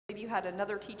had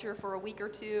another teacher for a week or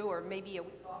two, or maybe a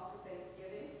week off for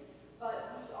Thanksgiving.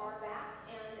 But we are back,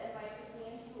 and as I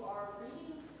understand, you are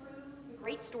reading through the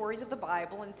great stories of the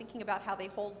Bible and thinking about how they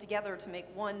hold together to make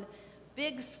one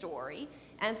big story.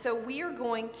 And so we are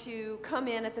going to come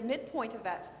in at the midpoint of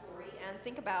that story and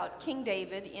think about King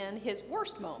David in his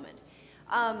worst moment.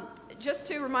 Just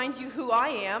to remind you who I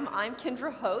am, I'm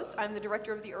Kendra Hotz. I'm the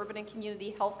director of the Urban and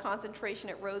Community Health Concentration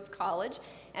at Rhodes College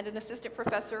and an assistant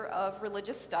professor of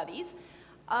religious studies.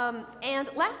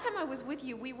 And last time I was with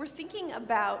you, we were thinking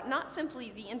about not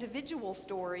simply the individual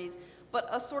stories, but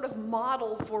a sort of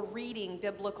model for reading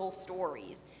biblical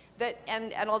stories.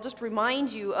 And I'll just remind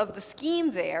you of the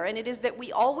scheme there, and it is that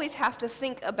we always have to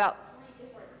think about three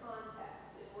different contexts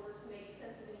in order to make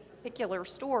sense of any particular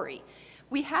story.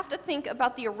 We have to think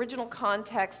about the original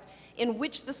context in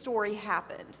which the story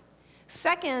happened.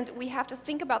 Second, we have to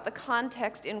think about the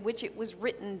context in which it was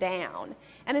written down.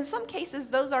 And in some cases,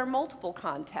 those are multiple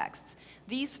contexts.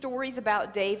 These stories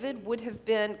about David would have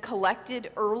been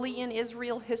collected early in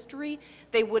Israel history.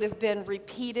 They would have been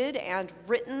repeated and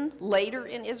written later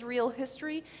in Israel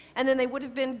history. And then they would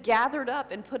have been gathered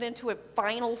up and put into a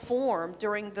final form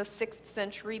during the 6th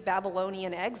century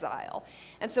Babylonian exile.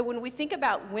 And so when we think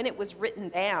about when it was written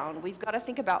down, we've got to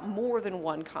think about more than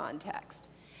one context.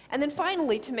 And then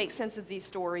finally, to make sense of these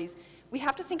stories, we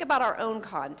have to think about our own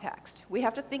context. We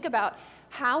have to think about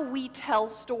how we tell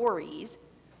stories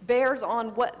bears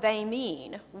on what they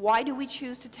mean. Why do we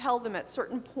choose to tell them at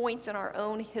certain points in our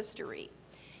own history?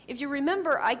 If you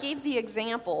remember, I gave the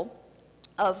example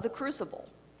of the crucible.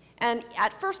 And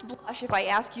at first blush, if I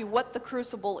ask you what the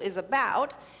crucible is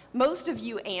about, most of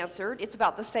you answered, it's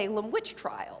about the Salem witch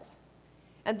trials.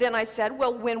 And then I said,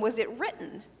 well, when was it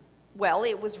written? Well,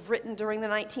 it was written during the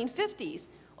 1950s.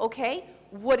 Okay,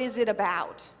 what is it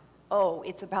about? Oh,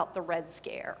 it's about the Red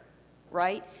Scare,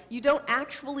 right? You don't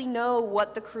actually know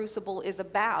what the crucible is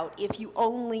about if you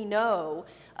only know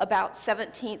about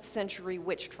 17th century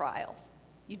witch trials.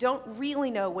 You don't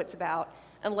really know what it's about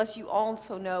unless you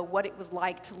also know what it was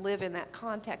like to live in that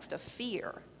context of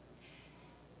fear.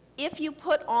 If you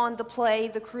put on the play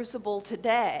The Crucible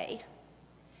today,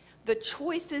 the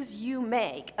choices you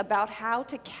make about how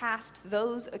to cast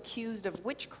those accused of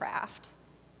witchcraft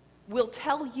will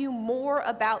tell you more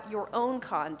about your own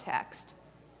context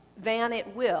than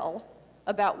it will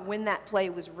about when that play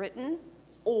was written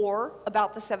or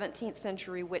about the 17th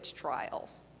century witch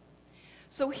trials.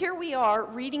 So here we are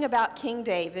reading about King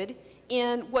David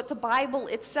in what the Bible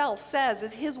itself says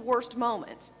is his worst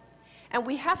moment. And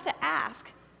we have to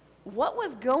ask, what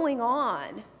was going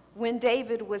on when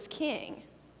David was king?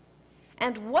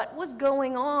 And what was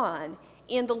going on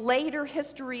in the later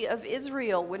history of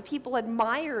Israel when people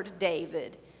admired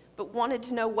David but wanted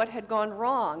to know what had gone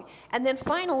wrong? And then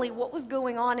finally, what was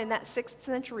going on in that 6th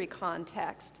century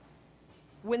context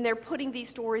when they're putting these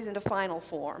stories into final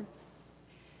form?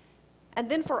 And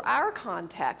then for our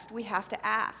context, we have to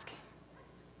ask,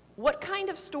 what kind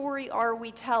of story are we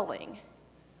telling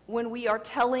when we are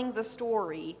telling the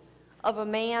story of a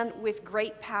man with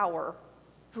great power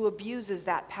who abuses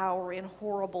that power in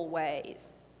horrible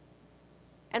ways?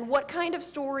 And what kind of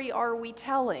story are we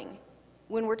telling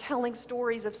when we're telling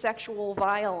stories of sexual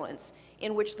violence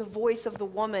in which the voice of the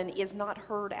woman is not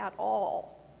heard at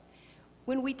all?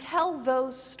 When we tell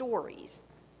those stories,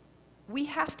 we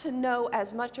have to know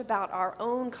as much about our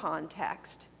own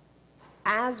context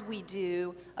as we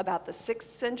do about the 6th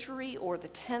century or the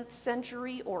 10th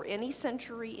century or any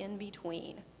century in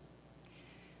between.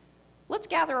 Let's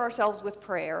gather ourselves with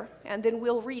prayer, and then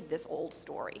we'll read this old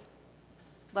story.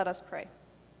 Let us pray.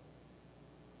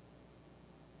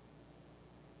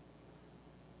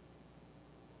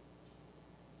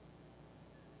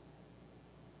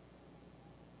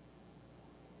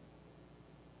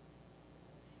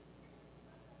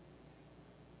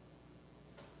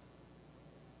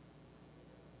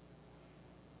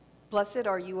 Blessed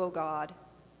are you, O God,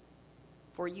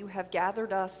 for you have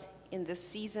gathered us in this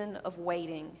season of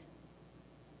waiting.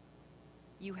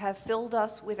 You have filled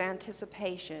us with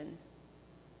anticipation.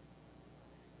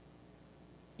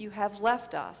 You have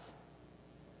left us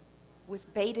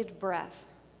with bated breath.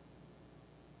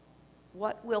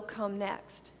 What will come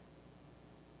next?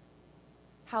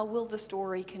 How will the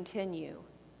story continue?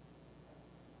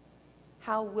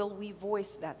 How will we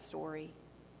voice that story?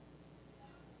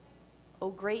 O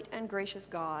great and gracious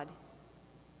God,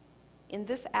 in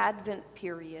this Advent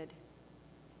period,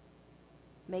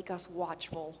 make us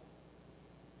watchful.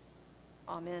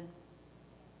 Amen.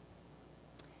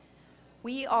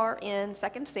 We are in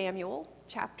 2 Samuel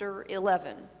chapter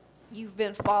 11. You've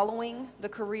been following the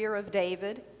career of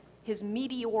David, his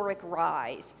meteoric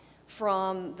rise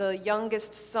from the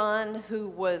youngest son who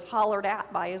was hollered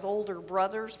at by his older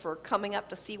brothers for coming up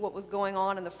to see what was going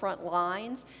on in the front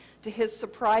lines, to his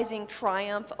surprising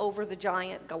triumph over the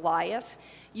giant Goliath.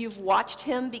 You've watched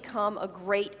him become a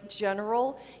great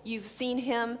general. You've seen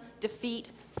him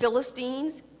defeat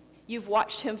Philistines. You've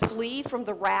watched him flee from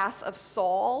the wrath of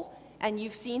Saul, and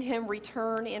you've seen him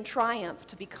return in triumph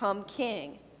to become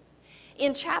king.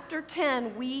 In chapter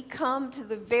 10, we come to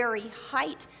the very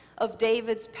height of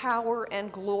David's power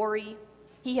and glory.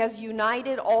 He has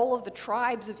united all of the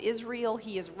tribes of Israel.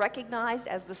 He is recognized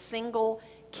as the single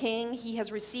king. He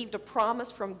has received a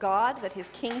promise from God that his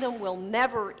kingdom will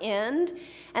never end.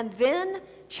 And then,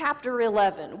 chapter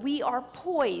 11, we are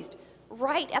poised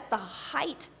right at the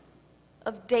height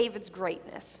of David's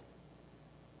greatness.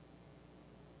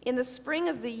 In the spring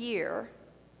of the year,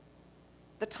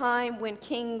 the time when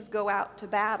kings go out to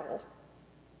battle,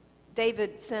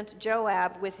 David sent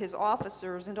Joab with his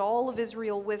officers and all of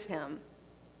Israel with him.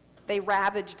 They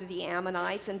ravaged the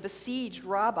Ammonites and besieged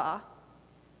Rabbah,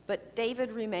 but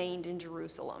David remained in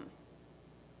Jerusalem.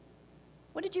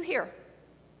 What did you hear?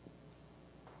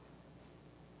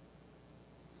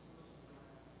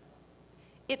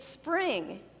 It's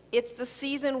spring. It's the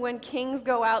season when kings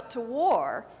go out to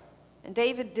war, and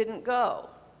David didn't go.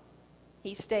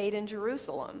 He stayed in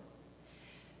Jerusalem.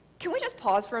 Can we just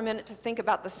pause for a minute to think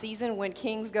about the season when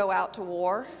kings go out to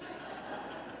war?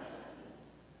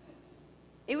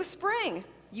 It was spring.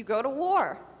 You go to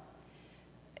war.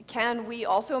 Can we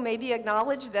also maybe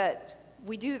acknowledge that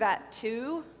we do that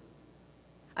too?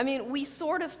 I mean, we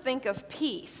sort of think of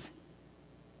peace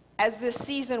as this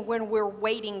season when we're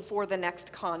waiting for the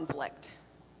next conflict.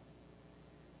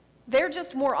 They're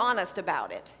just more honest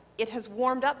about it. It has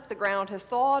warmed up, the ground has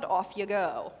thawed, off you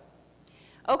go.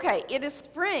 Okay, it is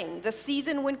spring, the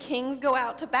season when kings go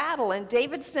out to battle, and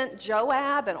David sent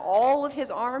Joab and all of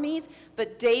his armies,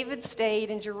 but David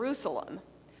stayed in Jerusalem.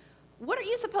 What are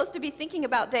you supposed to be thinking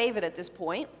about David at this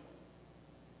point?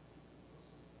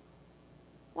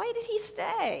 Why did he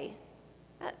stay?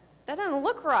 That doesn't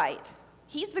look right.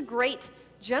 He's the great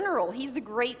general. He's the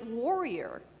great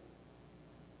warrior.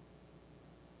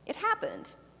 It happened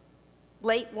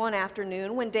late one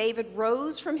afternoon when David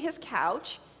rose from his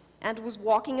couch and was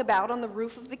walking about on the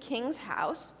roof of the king's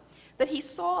house, that he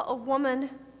saw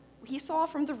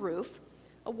from the roof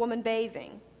a woman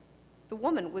bathing. The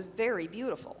woman was very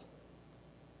beautiful.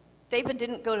 David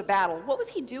didn't go to battle. What was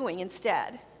he doing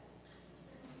instead?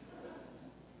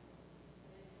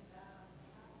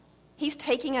 He's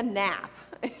taking a nap.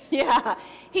 Yeah,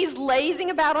 he's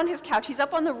lazing about on his couch. He's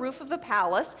up on the roof of the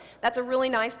palace. That's a really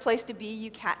nice place to be.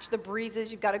 You catch the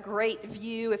breezes. You've got a great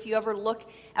view. If you ever look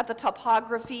at the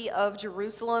topography of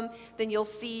Jerusalem, then you'll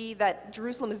see that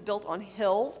Jerusalem is built on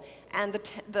hills, and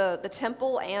the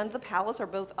temple and the palace are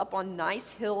both up on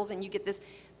nice hills, and you get this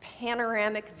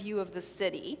panoramic view of the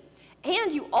city.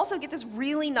 And you also get this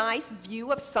really nice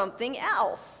view of something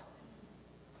else.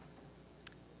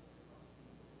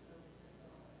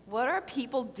 What are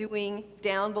people doing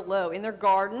down below? In their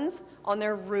gardens, on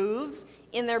their roofs,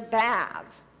 in their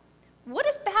baths? What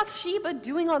is Bathsheba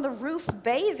doing on the roof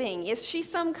bathing? Is she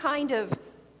some kind of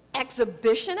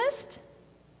exhibitionist?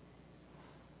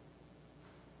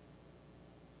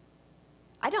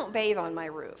 I don't bathe on my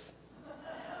roof.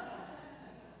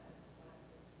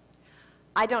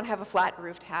 I don't have a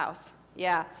flat-roofed house.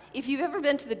 Yeah. If you've ever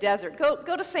been to the desert, go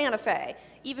to Santa Fe.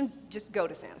 Even just go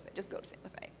to Santa Fe. Just go to Santa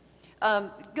Fe.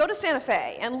 Go to Santa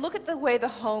Fe and look at the way the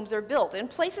homes are built. In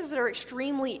places that are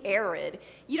extremely arid,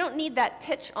 you don't need that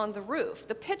pitch on the roof.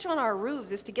 The pitch on our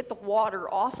roofs is to get the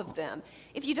water off of them.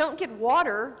 If you don't get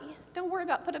water, don't worry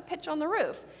about putting a pitch on the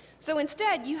roof. So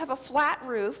instead, you have a flat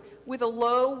roof with a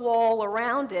low wall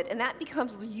around it, and that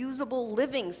becomes usable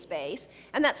living space,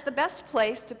 and that's the best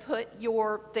place to put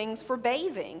your things for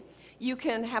bathing. You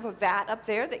can have a vat up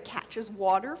there that catches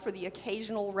water for the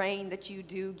occasional rain that you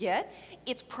do get.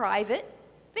 It's private.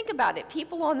 Think about it.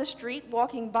 People on the street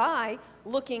walking by,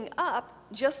 looking up,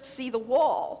 just see the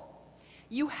wall.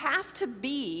 You have to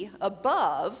be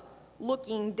above,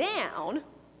 looking down,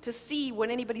 to see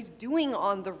what anybody's doing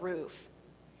on the roof.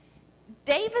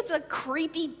 David's a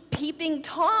creepy, peeping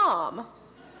Tom.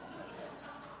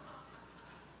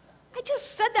 I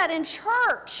just said that in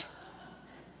church.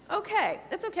 Okay,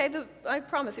 that's okay. I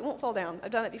promise it won't fall down.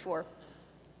 I've done it before.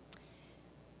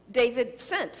 David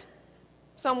sent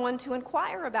someone to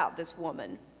inquire about this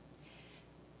woman.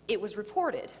 It was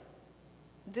reported,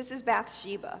 this is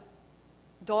Bathsheba,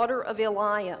 daughter of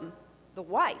Eliam, the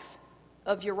wife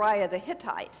of Uriah the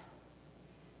Hittite.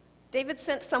 David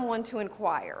sent someone to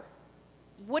inquire.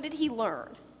 What did he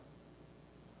learn?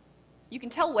 You can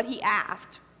tell what he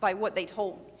asked by what they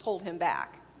told him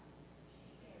back.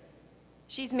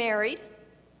 She's married.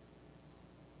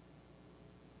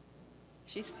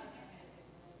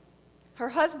 Her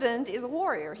husband is a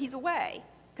warrior. He's away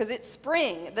because it's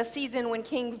spring, the season when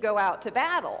kings go out to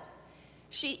battle.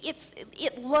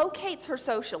 It locates her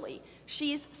socially.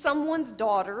 She's someone's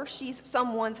daughter. She's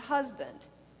someone's husband.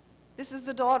 This is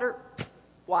the daughter,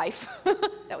 wife.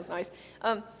 That was nice.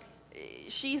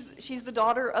 She's the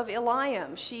daughter of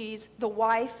Eliam. She's the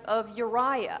wife of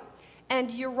Uriah. And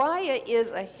Uriah is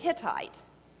a Hittite.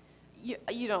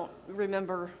 You don't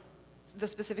remember the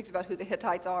specifics about who the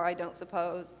Hittites are, I don't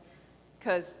suppose,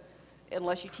 because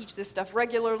unless you teach this stuff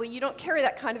regularly, you don't carry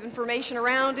that kind of information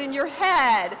around in your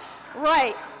head.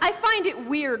 Right. I find it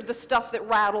weird, the stuff that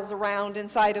rattles around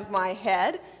inside of my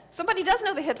head. Somebody does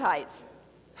know the Hittites.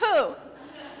 Who?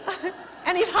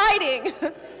 And he's hiding.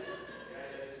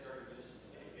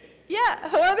 Yeah,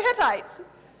 who are the Hittites?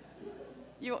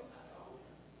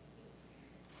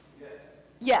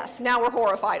 Yes, now we're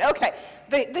horrified. Okay,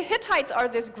 the Hittites are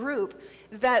this group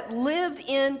that lived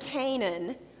in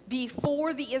Canaan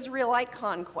before the Israelite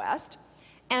conquest,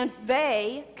 and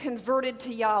they converted to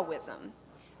Yahwism.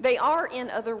 They are, in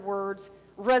other words,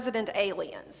 resident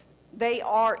aliens. They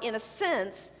are, in a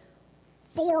sense,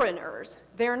 foreigners.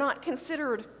 They're not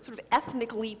considered sort of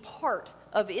ethnically part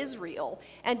of Israel,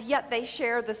 and yet they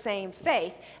share the same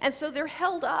faith. And so they're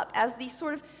held up as these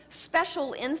sort of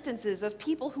special instances of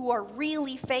people who are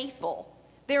really faithful.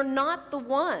 They're not the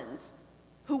ones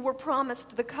who were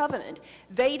promised the covenant.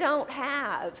 They don't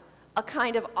have a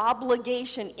kind of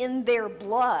obligation in their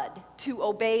blood to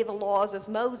obey the laws of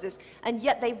Moses, and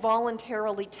yet they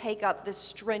voluntarily take up this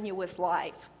strenuous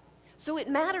life. So it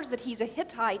matters that he's a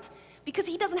Hittite because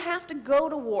he doesn't have to go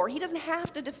to war. He doesn't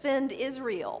have to defend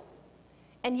Israel.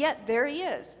 And yet there he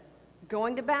is,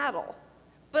 going to battle.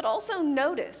 But also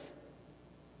notice,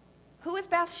 who is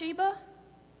Bathsheba?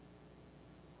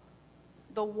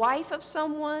 The wife of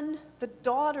someone, the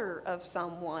daughter of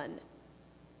someone.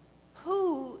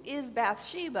 Who is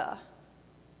Bathsheba?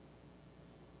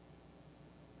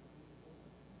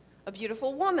 A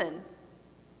beautiful woman.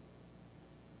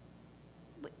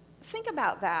 Think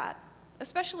about that,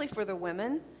 especially for the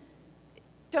women.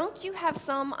 Don't you have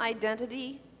some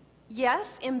identity?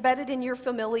 Yes, embedded in your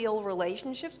familial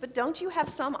relationships, but don't you have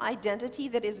some identity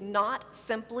that is not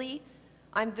simply,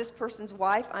 I'm this person's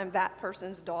wife, I'm that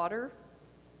person's daughter?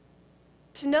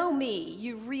 To know me,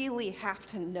 you really have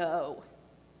to know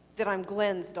that I'm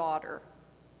Glenn's daughter,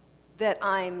 that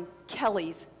I'm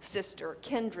Kelly's sister,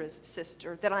 Kendra's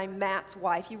sister, that I'm Matt's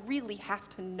wife. You really have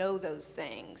to know those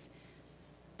things.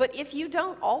 But if you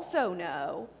don't also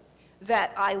know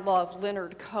that I love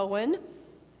Leonard Cohen,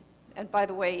 and by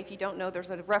the way, if you don't know there's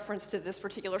a reference to this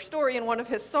particular story in one of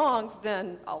his songs,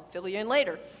 then I'll fill you in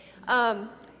later,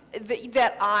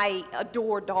 that I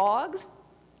adore dogs,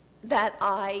 that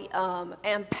I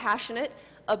am passionate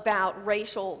about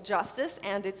racial justice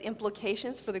and its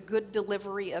implications for the good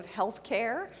delivery of health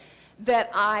care, that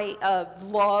I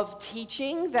love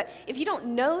teaching, that if you don't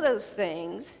know those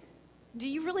things, do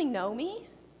you really know me?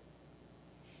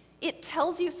 It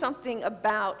tells you something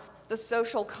about the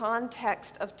social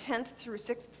context of 10th through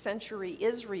 6th century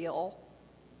Israel,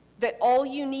 that all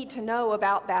you need to know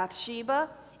about Bathsheba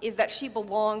is that she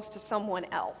belongs to someone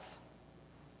else.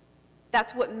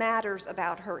 That's what matters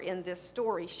about her in this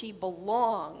story. She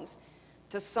belongs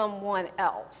to someone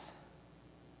else.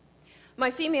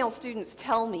 My female students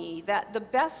tell me that the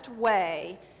best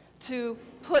way to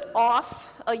put off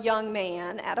a young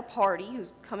man at a party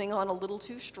who's coming on a little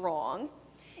too strong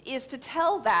is to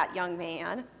tell that young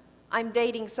man, I'm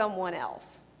dating someone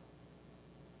else.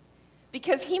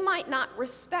 Because he might not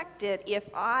respect it if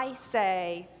I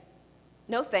say,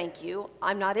 no thank you,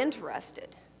 I'm not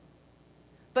interested.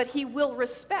 But he will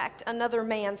respect another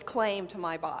man's claim to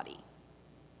my body.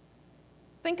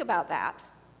 Think about that.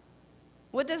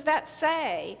 What does that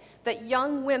say? That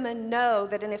young women know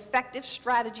that an effective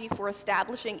strategy for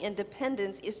establishing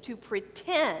independence is to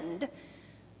pretend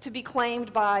to be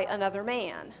claimed by another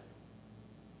man.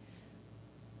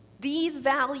 These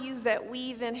values that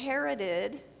we've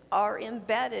inherited are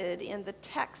embedded in the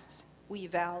texts we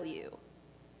value.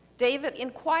 David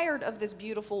inquired of this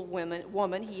beautiful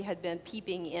woman he had been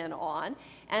peeping in on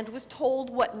and was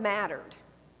told what mattered.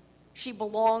 She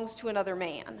belongs to another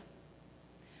man.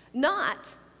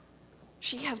 Not,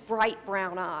 she has bright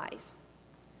brown eyes.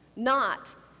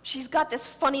 Not, she's got this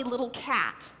funny little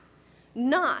cat.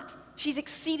 Not, she's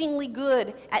exceedingly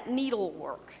good at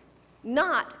needlework.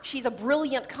 Not, she's a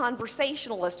brilliant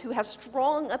conversationalist who has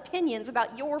strong opinions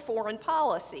about your foreign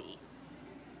policy.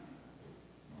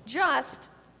 Just,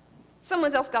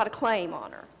 someone else got a claim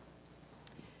on her.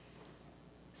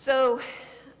 So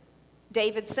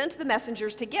David sent the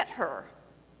messengers to get her,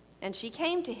 and she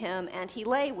came to him, and he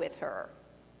lay with her.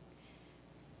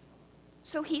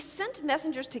 So he sent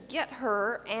messengers to get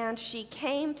her, and she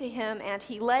came to him, and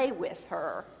he lay with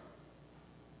her.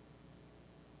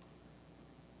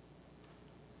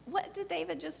 What did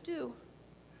David just do?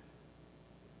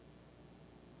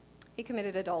 He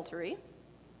committed adultery.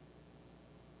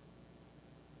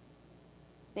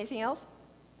 Anything else?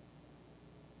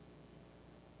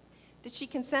 Did she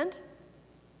consent?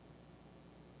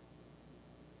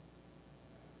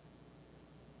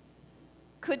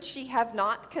 Could she have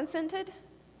not consented?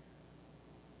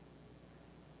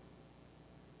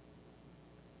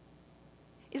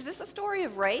 Is this a story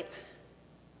of rape?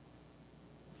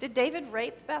 Did David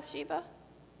rape Bathsheba?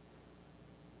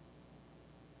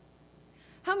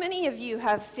 How many of you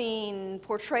have seen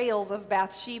portrayals of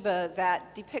Bathsheba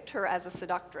that depict her as a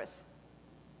seductress?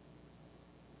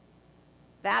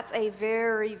 That's a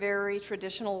very, very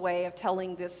traditional way of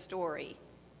telling this story.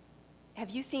 Have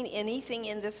you seen anything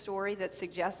in this story that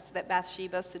suggests that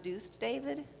Bathsheba seduced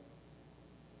David?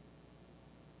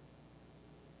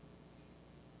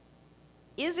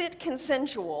 Is it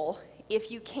consensual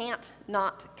if you can't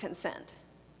not consent?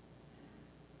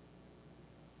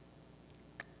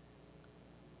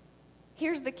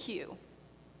 Here's the cue.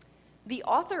 The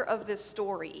author of this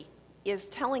story is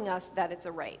telling us that it's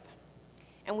a rape.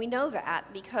 And we know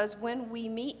that because when we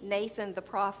meet Nathan the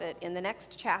prophet in the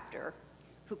next chapter,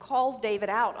 who calls David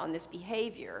out on this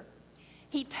behavior,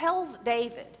 he tells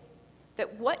David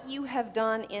that what you have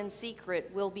done in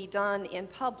secret will be done in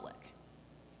public.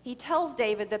 He tells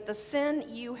David that the sin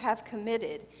you have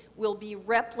committed will be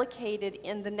replicated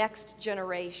in the next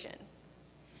generation.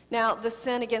 Now, the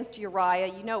sin against Uriah,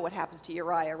 you know what happens to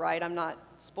Uriah, right? I'm not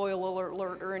spoiler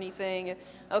alert or anything.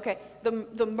 Okay,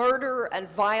 the murder and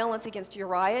violence against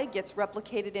Uriah gets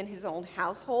replicated in his own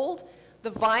household.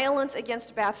 The violence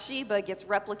against Bathsheba gets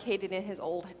replicated in his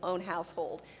own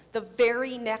household. The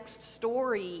very next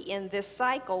story in this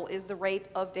cycle is the rape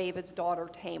of David's daughter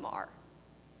Tamar.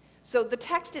 So the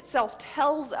text itself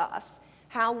tells us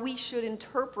how we should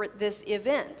interpret this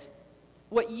event.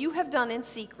 What you have done in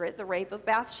secret, the rape of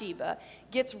Bathsheba,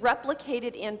 gets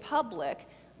replicated in public,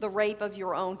 the rape of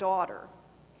your own daughter.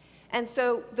 And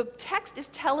so the text is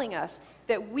telling us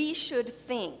that we should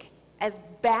think as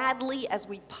badly as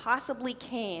we possibly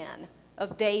can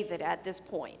of David at this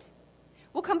point.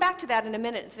 We'll come back to that in a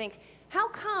minute and think, how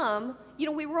come,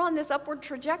 we were on this upward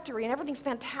trajectory and everything's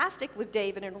fantastic with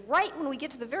David, and right when we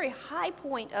get to the very high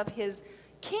point of his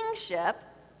kingship,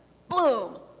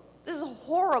 boom, this is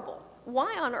horrible.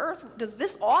 Why on earth does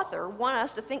this author want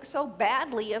us to think so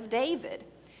badly of David?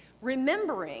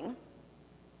 Remembering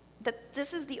that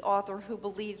this is the author who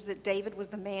believes that David was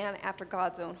the man after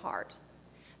God's own heart.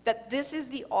 That this is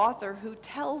the author who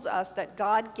tells us that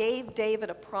God gave David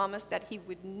a promise that he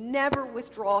would never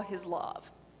withdraw his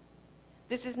love.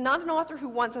 This is not an author who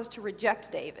wants us to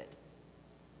reject David,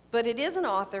 but it is an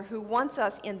author who wants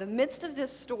us in the midst of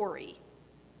this story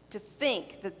to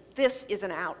think that this is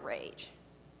an outrage.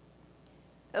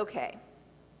 Okay.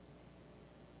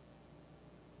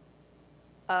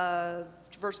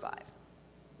 Verse 5.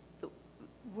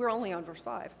 We're only on verse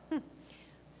 5.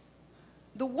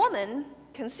 The woman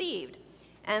conceived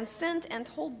and sent and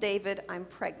told David, I'm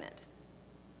pregnant.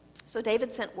 So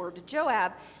David sent word to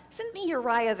Joab, send me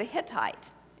Uriah the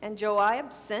Hittite. And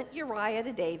Joab sent Uriah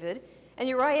to David, and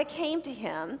Uriah came to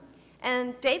him,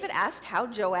 and David asked how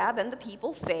Joab and the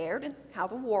people fared and how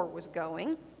the war was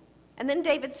going. And then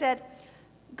David said,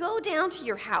 go down to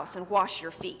your house and wash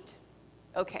your feet.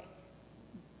 Okay,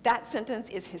 that sentence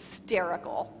is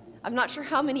hysterical. I'm not sure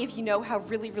how many of you know how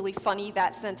really, really funny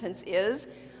that sentence is.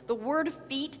 The word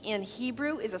feet in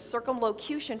Hebrew is a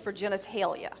circumlocution for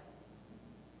genitalia.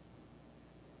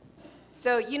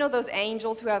 So you know those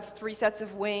angels who have 3 sets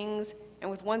of wings, and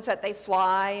with one set they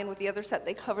fly, and with the other set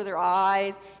they cover their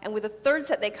eyes, and with the third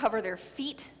set they cover their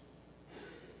feet?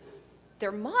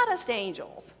 They're modest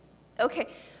angels. Okay,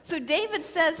 so David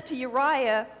says to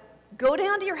Uriah, go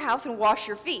down to your house and wash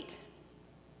your feet.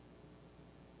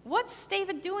 What's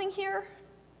David doing here?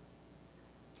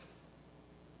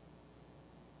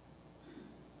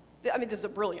 I mean, this is a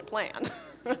brilliant plan.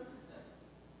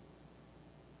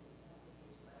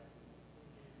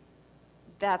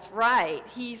 That's right.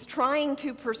 He's trying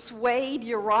to persuade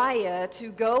Uriah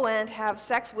to go and have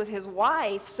sex with his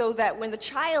wife so that when the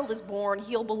child is born,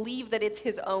 he'll believe that it's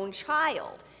his own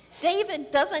child. David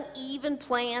doesn't even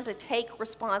plan to take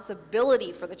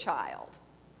responsibility for the child.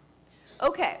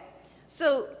 Okay,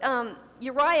 so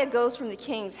Uriah goes from the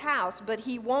king's house, but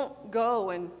he won't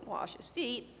go and wash his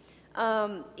feet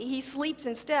He sleeps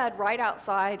instead right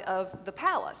outside of the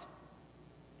palace.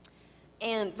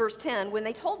 And verse 10, when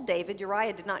they told David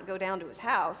Uriah did not go down to his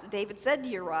house, David said to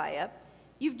Uriah,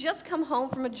 "You've just come home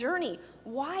from a journey.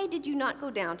 Why did you not go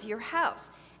down to your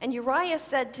house?" And Uriah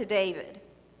said to David,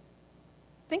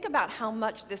 think about how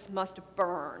much this must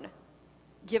burn,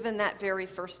 given that very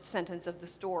first sentence of the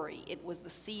story. It was the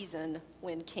season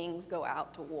when kings go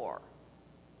out to war.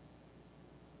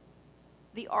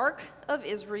 The ark of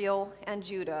Israel and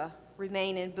Judah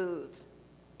remain in booths,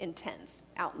 in tents,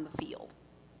 out in the field.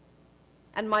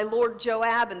 And my lord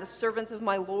Joab and the servants of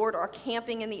my lord are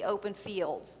camping in the open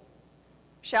fields.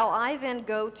 Shall I then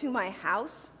go to my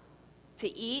house to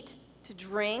eat, to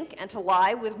drink, and to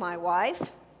lie with my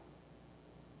wife?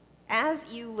 As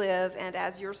you live and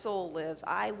as your soul lives,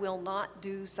 I will not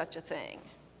do such a thing.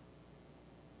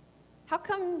 How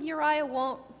come Uriah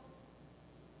won't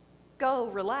go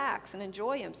relax and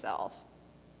enjoy himself?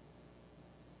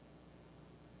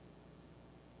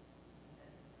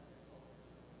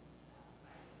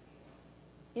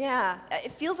 Yeah,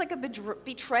 it feels like a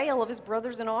betrayal of his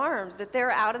brothers in arms, that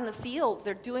they're out in the fields,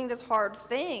 they're doing this hard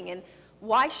thing, and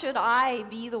why should I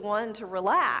be the one to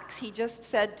relax? He just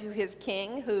said to his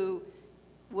king, who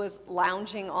was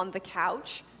lounging on the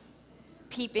couch,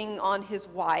 peeping on his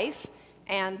wife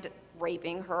and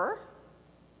raping her.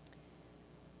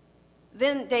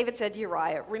 Then David said to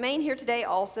Uriah, "Remain here today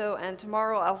also, and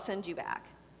tomorrow I'll send you back."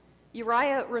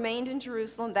 Uriah remained in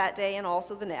Jerusalem that day and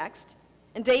also the next.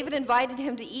 And David invited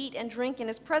him to eat and drink in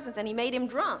his presence, and he made him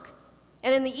drunk.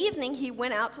 And in the evening he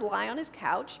went out to lie on his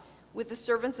couch with the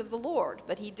servants of the Lord,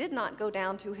 but he did not go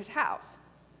down to his house.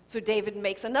 So David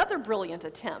makes another brilliant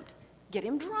attempt. Get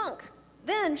him drunk.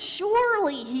 Then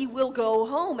surely he will go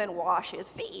home and wash his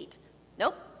feet.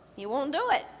 Nope, he won't do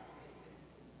it.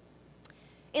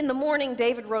 In the morning,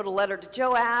 David wrote a letter to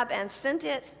Joab and sent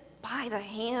it by the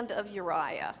hand of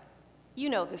Uriah. You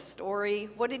know this story.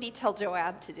 What did he tell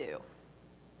Joab to do?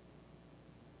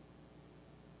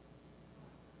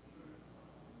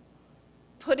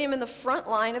 Put him in the front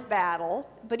line of battle,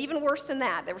 but even worse than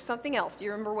that, there was something else. Do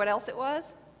you remember what else it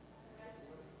was?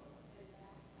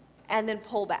 And then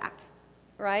pull back,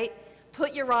 right?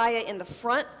 Put Uriah in the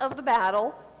front of the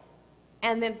battle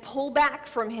and then pull back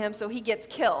from him so he gets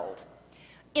killed.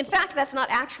 In fact, that's not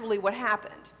actually what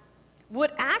happened.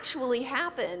 What actually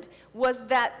happened was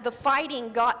that the fighting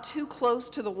got too close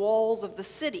to the walls of the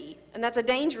city, and that's a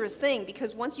dangerous thing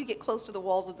because once you get close to the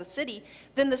walls of the city,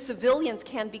 then the civilians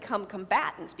can become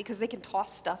combatants because they can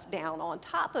toss stuff down on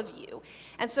top of you.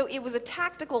 And so it was a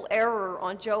tactical error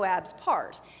on Joab's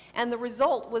part, and the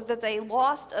result was that they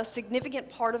lost a significant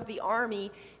part of the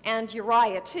army and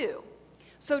Uriah too.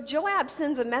 So Joab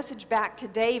sends a message back to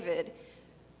David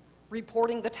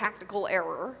reporting the tactical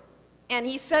error. And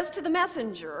he says to the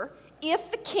messenger, if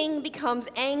the king becomes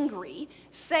angry,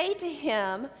 say to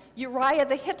him, Uriah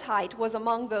the Hittite was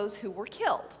among those who were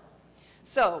killed.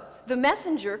 So the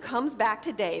messenger comes back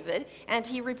to David, and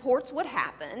he reports what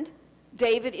happened.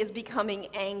 David is becoming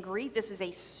angry. This is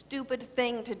a stupid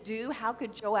thing to do. How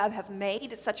could Joab have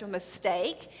made such a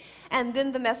mistake? And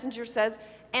then the messenger says,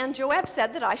 and Joab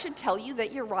said that I should tell you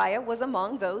that Uriah was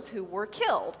among those who were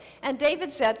killed. And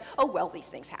David said, oh, well, these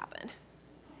things happen.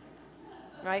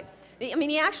 Right? I mean,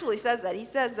 he actually says that. He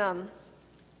says,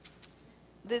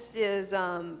 this is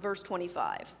verse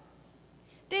 25.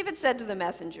 David said to the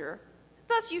messenger,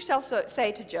 thus you shall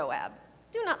say to Joab,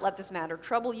 do not let this matter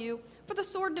trouble you, for the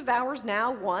sword devours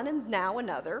now one and now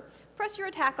another. Press your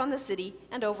attack on the city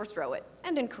and overthrow it,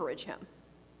 and encourage him.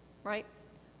 Right?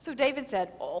 So David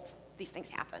said, oh, these things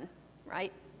happen,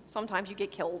 right? Sometimes you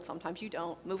get killed, sometimes you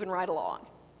don't. Moving right along.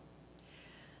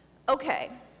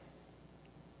 Okay.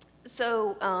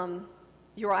 So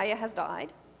Uriah has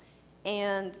died,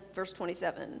 and verse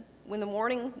 27, when the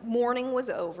mourning was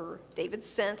over, David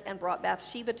sent and brought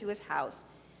Bathsheba to his house,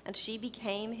 and she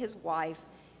became his wife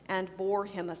and bore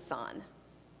him a son.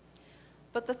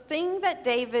 But the thing that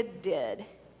David did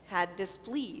had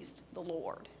displeased the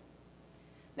Lord.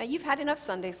 Now, you've had enough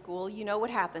Sunday school. You know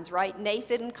what happens, right?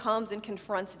 Nathan comes and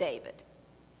confronts David.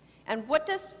 And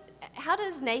how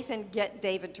does Nathan get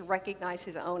David to recognize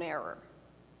his own error?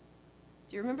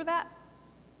 Do you remember that?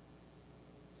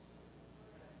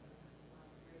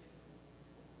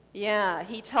 Yeah,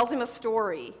 he tells him a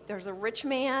story. There's a rich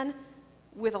man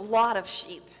with a lot of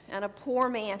sheep and a poor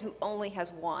man who only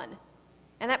has one.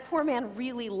 And that poor man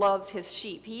really loves his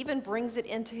sheep. He even brings it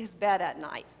into his bed at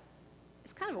night.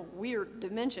 It's kind of a weird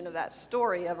dimension of that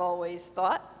story, I've always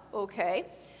thought. Okay.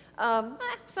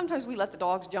 Sometimes we let the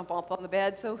dogs jump up on the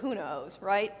bed, so who knows,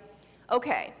 right?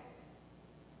 Okay.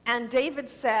 And David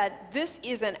said, this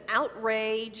is an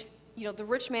outrage. the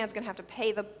rich man's going to have to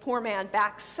pay the poor man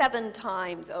back 7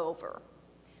 times over.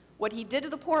 What he did to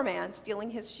the poor man, stealing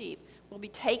his sheep, will be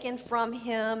taken from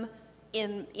him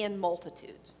in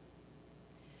multitudes.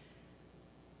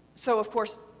 So, of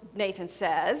course, Nathan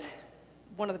says,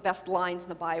 one of the best lines in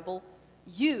the Bible,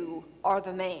 "You are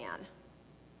the man."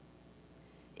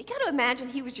 You got to imagine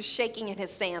he was just shaking in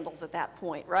his sandals at that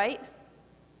point, right?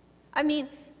 I mean,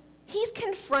 he's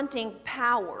confronting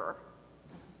power,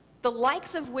 the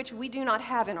likes of which we do not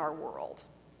have in our world.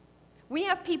 We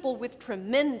have people with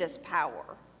tremendous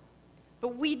power,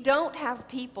 but we don't have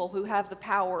people who have the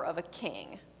power of a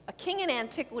king. A king in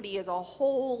antiquity is a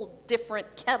whole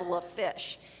different kettle of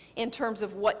fish in terms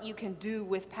of what you can do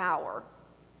with power.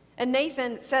 And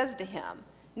Nathan says to him,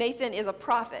 Nathan is a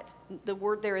prophet. The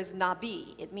word there is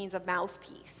nabi. It means a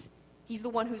mouthpiece. He's the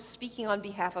one who's speaking on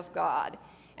behalf of God.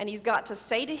 And he's got to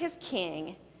say to his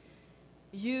king,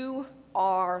 "You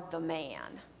are the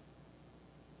man."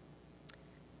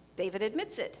 David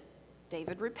admits it.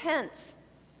 David repents.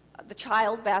 The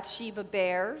child Bathsheba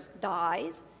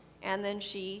dies, and then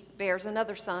she bears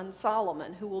another son,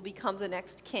 Solomon, who will become the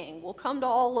next king. We'll come to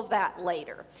all of that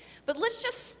later. But let's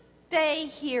just stay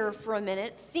here for a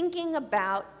minute thinking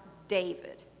about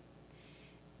David.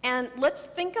 And let's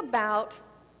think about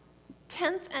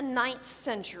 10th and 9th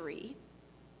century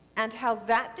and how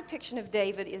that depiction of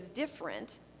David is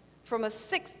different from a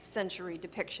 6th century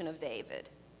depiction of David.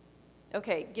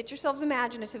 Okay, get yourselves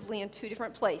imaginatively in 2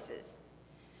 different places.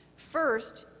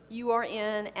 First, you are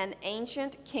in an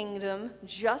ancient kingdom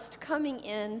just coming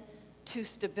in to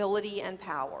stability and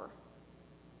power.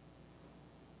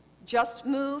 Just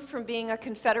moved from being a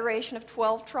confederation of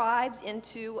 12 tribes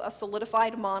into a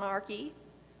solidified monarchy.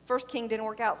 First king didn't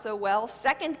work out so well.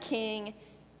 Second king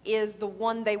is the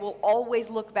one they will always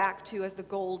look back to as the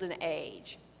golden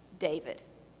age, David.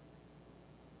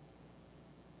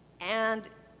 And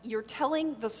you're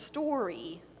telling the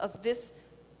story of this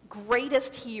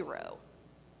greatest hero.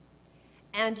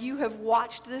 And you have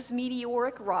watched this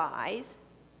meteoric rise,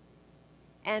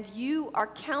 and you are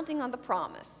counting on the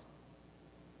promise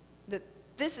that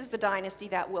this is the dynasty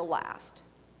that will last.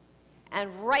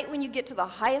 And right when you get to the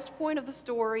highest point of the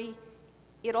story,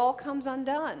 it all comes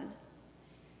undone.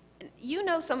 You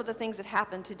know some of the things that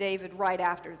happened to David right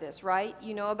after this, right?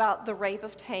 You know about the rape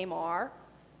of Tamar.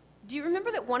 Do you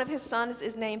remember that one of his sons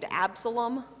is named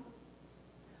Absalom?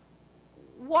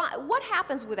 What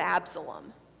happens with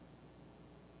Absalom?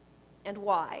 And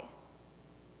why?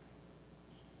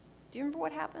 Do you remember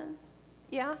what happens?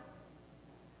 Yeah?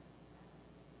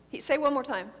 Say one more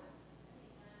time.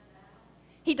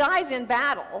 He dies in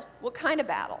battle. What kind of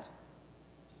battle?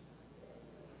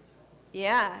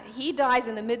 Yeah, he dies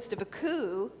in the midst of a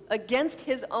coup against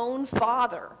his own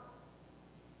father.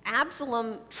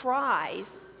 Absalom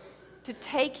tries to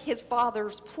take his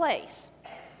father's place.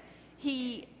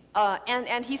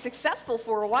 And he's successful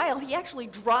for a while. He actually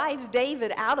drives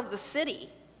David out of the city.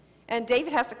 And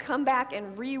David has to come back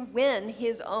and re-win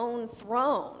his own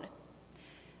throne.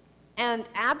 And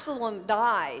Absalom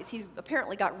dies. He's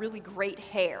apparently got really great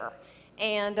hair.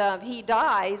 And he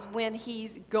dies when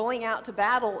he's going out to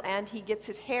battle and he gets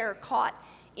his hair caught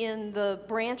in the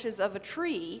branches of a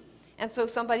tree. And so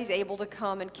somebody's able to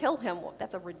come and kill him. Well,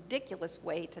 that's a ridiculous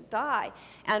way to die.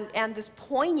 And this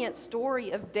poignant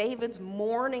story of David's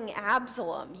mourning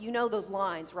Absalom. You know those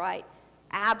lines, right?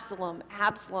 Absalom,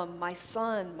 Absalom, my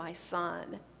son, my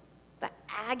son. The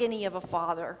agony of a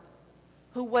father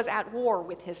who was at war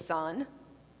with his son.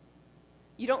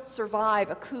 You don't survive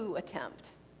a coup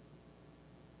attempt.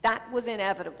 That was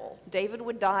inevitable. David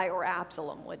would die or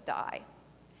Absalom would die.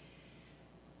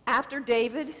 After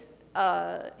David,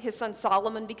 his son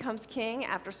Solomon becomes king.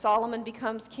 After Solomon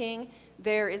becomes king,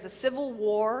 there is a civil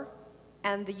war,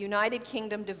 and the United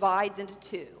Kingdom divides into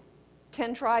 2.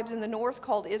 10 tribes in the north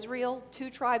called Israel, 2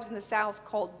 tribes in the south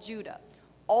called Judah.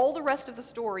 All the rest of the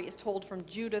story is told from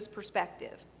Judah's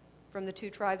perspective, from the 2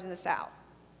 tribes in the south.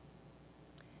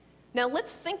 Now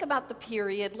let's think about the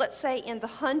period, let's say in the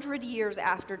 100 years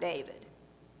after David.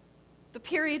 The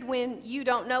period when you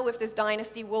don't know if this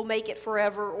dynasty will make it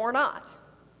forever or not.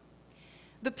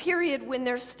 The period when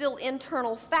there's still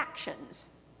internal factions.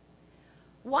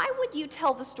 Why would you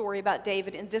tell the story about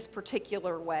David in this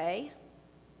particular way?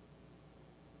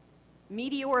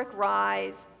 Meteoric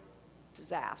rise,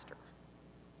 disaster.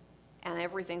 And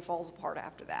everything falls apart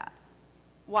after that.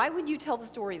 Why would you tell the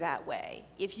story that way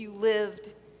if you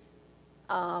lived,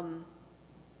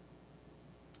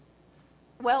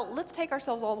 well, let's take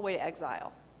ourselves all the way to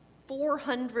exile.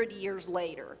 400 years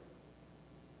later.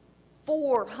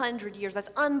 400 years. That's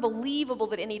unbelievable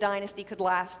that any dynasty could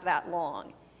last that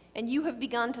long. and you have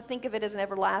begun to think of it as an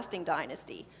everlasting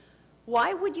dynasty.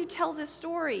 Why would you tell this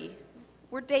story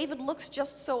where David looks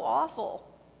just so awful?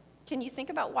 Can you think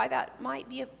about why that might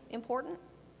be important?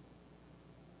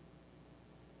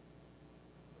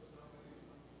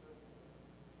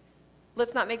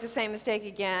 Let's not make the same mistake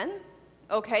again.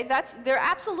 Okay,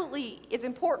 it's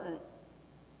important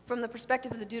from the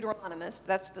perspective of the Deuteronomist,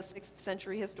 that's the 6th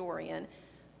century historian,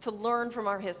 to learn from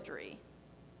our history.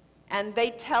 And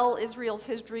they tell Israel's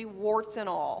history, warts and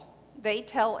all. They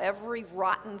tell every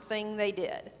rotten thing they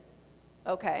did.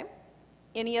 Okay?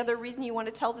 Any other reason you want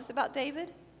to tell this about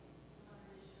David?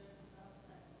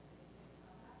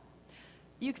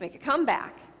 You can make a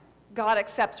comeback. God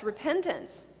accepts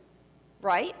repentance,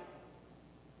 right?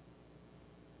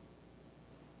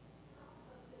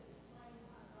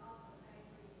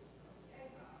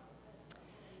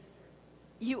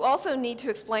 You also need to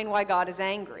explain why God is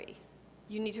angry.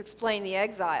 You need to explain the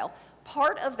exile.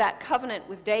 Part of that covenant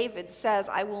with David says,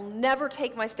 I will never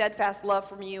take my steadfast love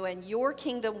from you, and your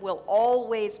kingdom will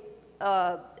always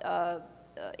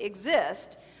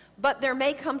exist, but there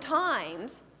may come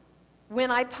times when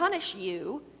I punish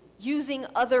you using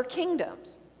other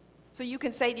kingdoms. So you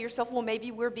can say to yourself, well,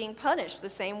 maybe we're being punished the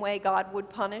same way God would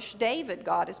punish David.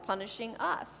 God is punishing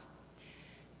us.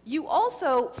 You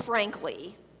also,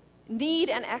 frankly, need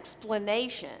an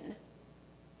explanation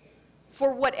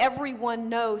for what everyone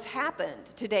knows happened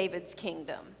to David's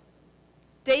kingdom.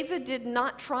 David did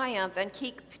not triumph and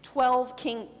keep 12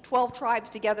 tribes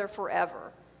together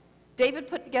forever. David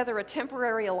put together a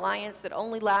temporary alliance that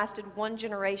only lasted one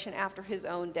generation after his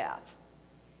own death.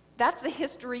 That's the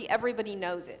history. Everybody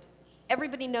knows it.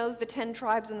 Everybody knows the 10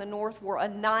 tribes in the north were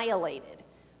annihilated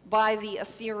by the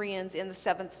Assyrians in the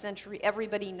 7th century.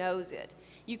 Everybody knows it.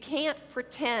 You can't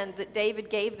pretend that David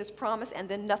gave this promise and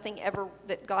then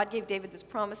that God gave David this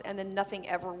promise and then nothing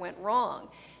ever went wrong.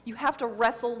 You have to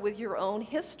wrestle with your own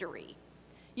history.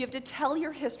 You have to tell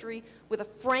your history with a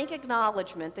frank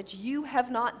acknowledgement that you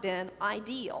have not been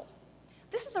ideal.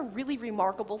 This is a really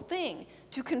remarkable thing,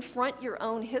 to confront your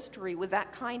own history with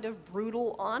that kind of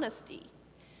brutal honesty.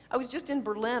 I was just in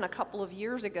Berlin a couple of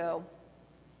years ago,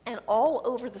 and all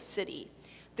over the city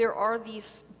there are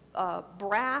these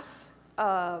brass,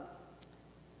 I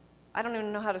don't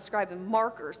even know how to describe them,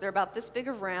 markers. They're about this big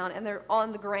around, and they're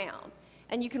on the ground.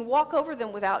 And you can walk over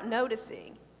them without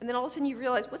noticing. And then all of a sudden you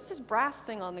realize, what's this brass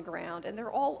thing on the ground? And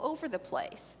they're all over the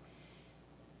place.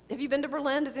 Have you been to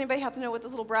Berlin? Does anybody happen to know what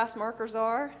those little brass markers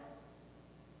are?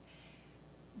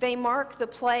 They mark the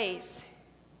place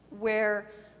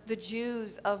where the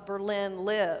Jews of Berlin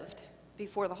lived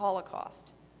before the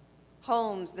Holocaust.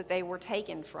 Homes that they were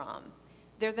taken from.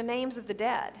 They're the names of the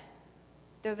dead.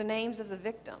 They're the names of the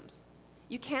victims.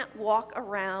 You can't walk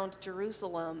around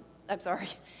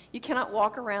you cannot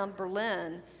walk around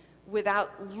Berlin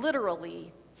without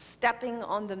literally stepping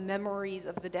on the memories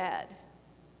of the dead,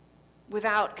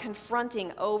 without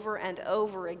confronting over and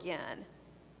over again,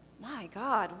 my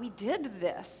God, we did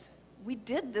this. We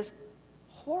did this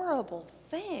horrible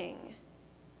thing.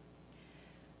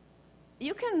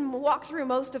 You can walk through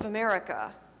most of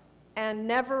America and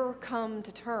never come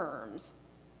to terms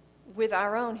with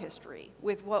our own history,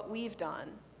 with what we've done.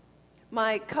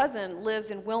 My cousin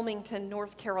lives in Wilmington,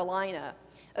 North Carolina,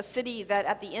 a city that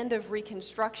at the end of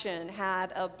Reconstruction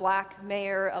had a black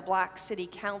mayor, a black city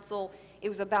council. It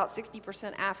was about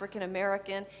 60% African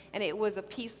American, and it was a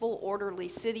peaceful, orderly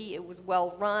city. It was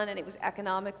well run, and it was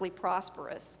economically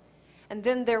prosperous. And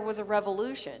then there was a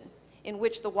revolution in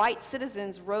which the white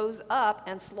citizens rose up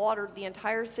and slaughtered the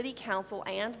entire city council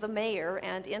and the mayor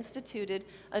and instituted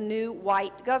a new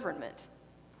white government.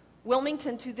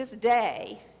 Wilmington to this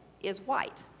day is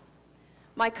white.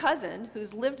 My cousin,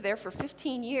 who's lived there for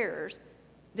 15 years,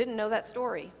 didn't know that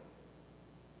story.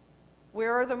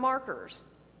 Where are the markers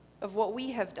of what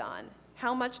we have done?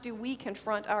 How much do we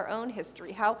confront our own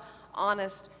history? How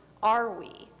honest are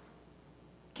we?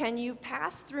 Can you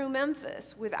pass through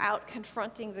Memphis without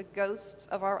confronting the ghosts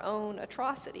of our own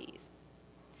atrocities?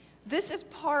 This is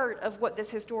part of what this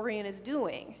historian is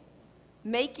doing,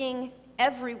 making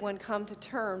everyone come to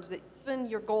terms that even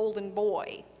your golden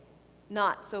boy,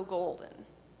 not so golden.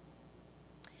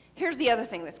 Here's the other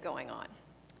thing that's going on.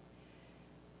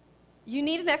 You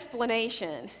need an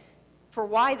explanation for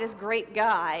why this great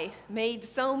guy made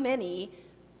so many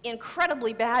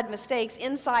incredibly bad mistakes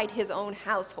inside his own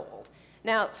household.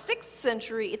 Now, 6th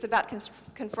century, it's about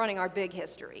confronting our big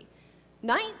history.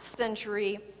 9th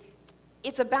century,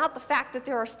 it's about the fact that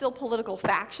there are still political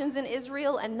factions in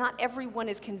Israel, and not everyone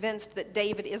is convinced that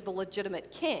David is the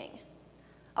legitimate king.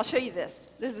 I'll show you this.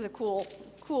 This is a cool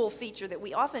feature that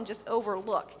we often just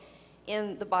overlook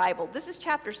in the Bible. This is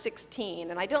chapter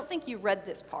 16, and I don't think you read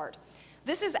this part.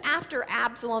 This is after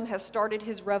Absalom has started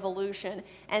his revolution,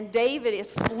 and David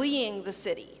is fleeing the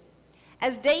city.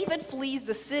 As David flees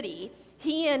the city,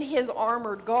 he and his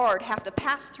armored guard have to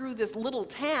pass through this little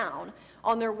town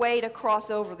on their way to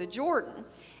cross over the Jordan.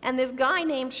 And this guy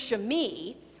named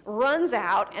Shimei runs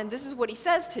out, and this is what he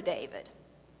says to David.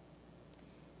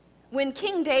 When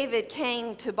King David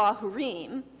came to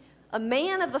Bahurim, a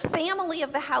man of the family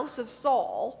of the house of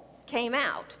Saul came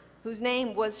out, whose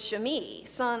name was Shimei,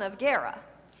 son of Gera.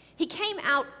 He came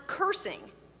out cursing.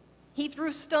 He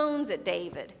threw stones at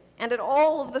David and at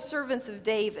all of the servants of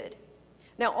David.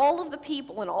 Now all of the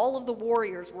people and all of the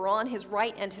warriors were on his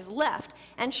right and his left,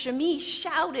 and Shimei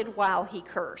shouted while he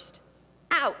cursed,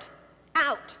 "Out,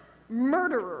 out,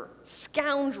 murderer,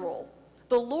 scoundrel!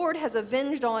 The Lord has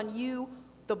avenged on you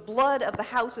the blood of the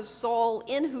house of Saul,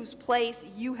 in whose place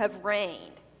you have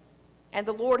reigned. And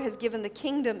the Lord has given the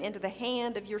kingdom into the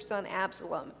hand of your son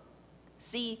Absalom.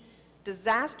 See,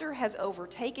 disaster has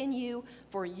overtaken you,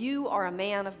 for you are a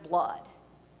man of blood."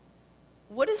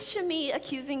 What is Shimei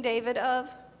accusing David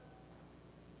of?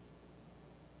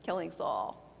 Killing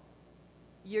Saul.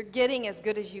 You're getting as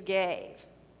good as you gave.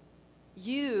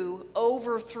 You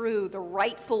overthrew the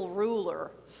rightful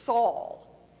ruler, Saul,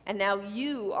 and now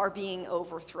you are being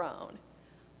overthrown.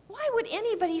 Why would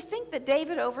anybody think that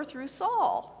David overthrew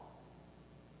Saul?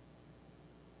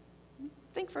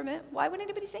 Think for a minute. Why would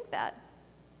anybody think that?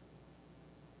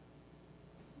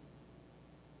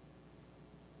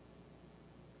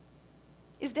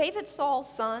 Is David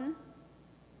Saul's son?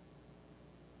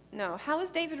 No. How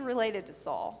is David related to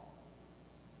Saul?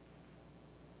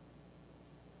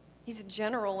 He's a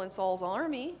general in Saul's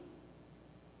army.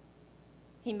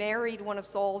 He married one of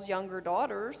Saul's younger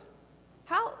daughters.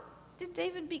 How did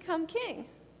David become king?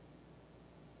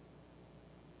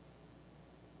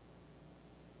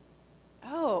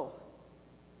 Oh,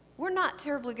 we're not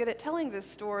terribly good at telling this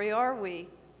story, are we?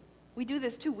 We do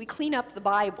this too. We clean up the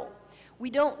Bible. We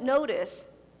don't notice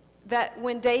that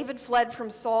when David fled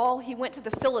from Saul, he went to the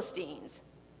Philistines.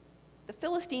 The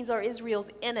Philistines are Israel's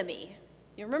enemy.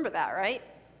 You remember that, right?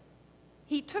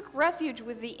 He took refuge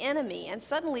with the enemy, and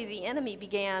suddenly the enemy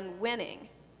began winning.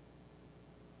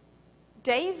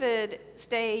 David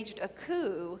staged a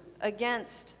coup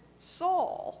against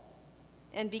Saul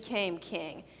and became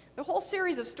king. The whole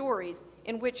series of stories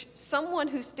in which someone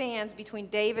who stands between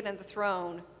David and the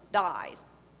throne dies.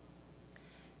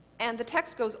 And the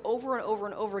text goes over and over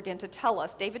and over again to tell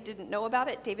us David didn't know about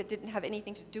it, David didn't have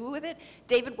anything to do with it,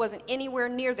 David wasn't anywhere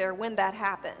near there when that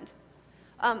happened.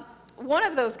 One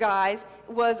of those guys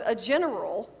was a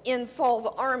general in Saul's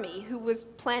army who was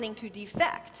planning to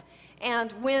defect.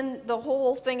 And when the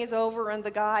whole thing is over and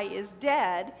the guy is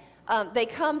dead, they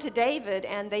come to David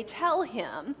and they tell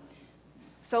him,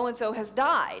 so-and-so has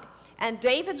died. And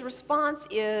David's response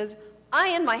is, "I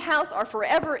and my house are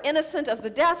forever innocent of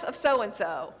the death of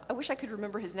so-and-so." I wish I could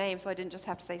remember his name so I didn't just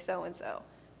have to say so-and-so.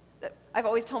 I've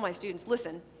always told my students,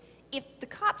 listen, if the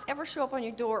cops ever show up on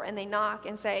your door and they knock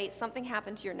and say, "Something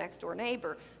happened to your next door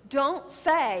neighbor," don't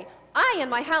say, "I and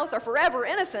my house are forever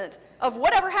innocent of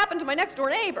whatever happened to my next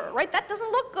door neighbor," right? That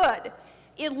doesn't look good.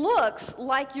 It looks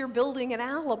like you're building an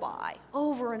alibi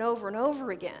over and over and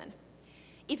over again.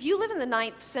 If you live in the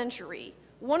 9th century,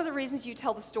 one of the reasons you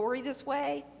tell the story this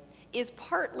way is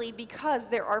partly because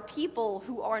there are people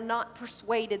who are not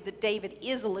persuaded that David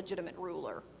is a legitimate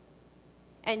ruler.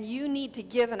 And you need to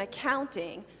give an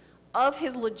accounting of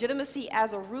his legitimacy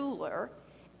as a ruler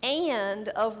and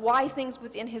of why things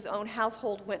within his own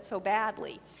household went so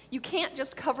badly. You can't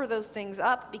just cover those things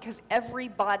up because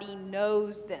everybody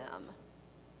knows them.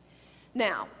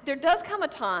 Now, there does come a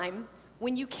time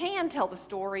when you can tell the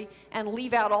story and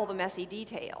leave out all the messy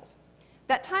details.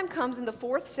 That time comes in the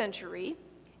 4th century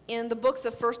in the books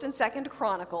of 1st and 2nd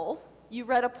Chronicles. You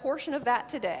read a portion of that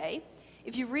today.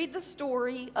 If you read the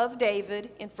story of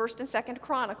David in 1st and 2nd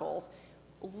Chronicles,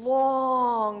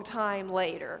 long time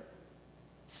later,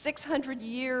 600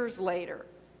 years later,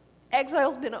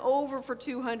 exile's been over for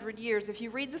 200 years. If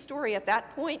you read the story at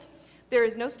that point, there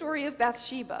is no story of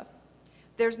Bathsheba.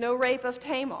 There's no rape of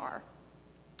Tamar.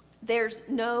 There's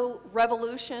no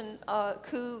revolution,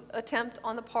 coup attempt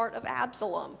on the part of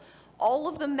Absalom. All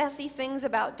of the messy things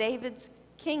about David's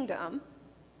kingdom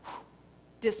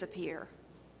disappear.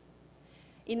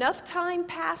 Enough time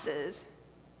passes,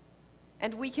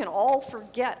 and we can all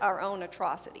forget our own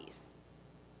atrocities.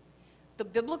 The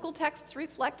biblical texts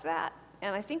reflect that,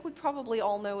 and I think we probably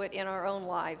all know it in our own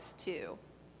lives too.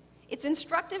 It's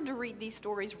instructive to read these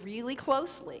stories really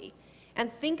closely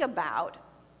and think about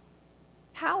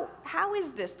how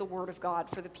is this the Word of God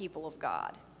for the people of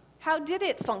God? How did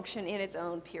it function in its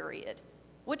own period?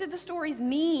 What did the stories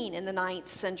mean in the 9th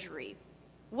century?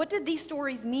 What did these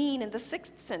stories mean in the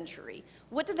 6th century?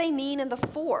 What do they mean in the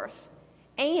 4th?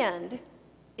 And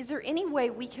is there any way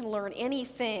we can learn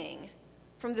anything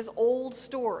from this old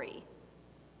story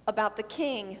about the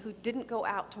king who didn't go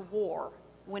out to war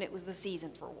when it was the season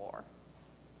for war?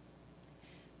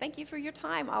 Thank you for your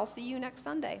time. I'll see you next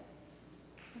Sunday.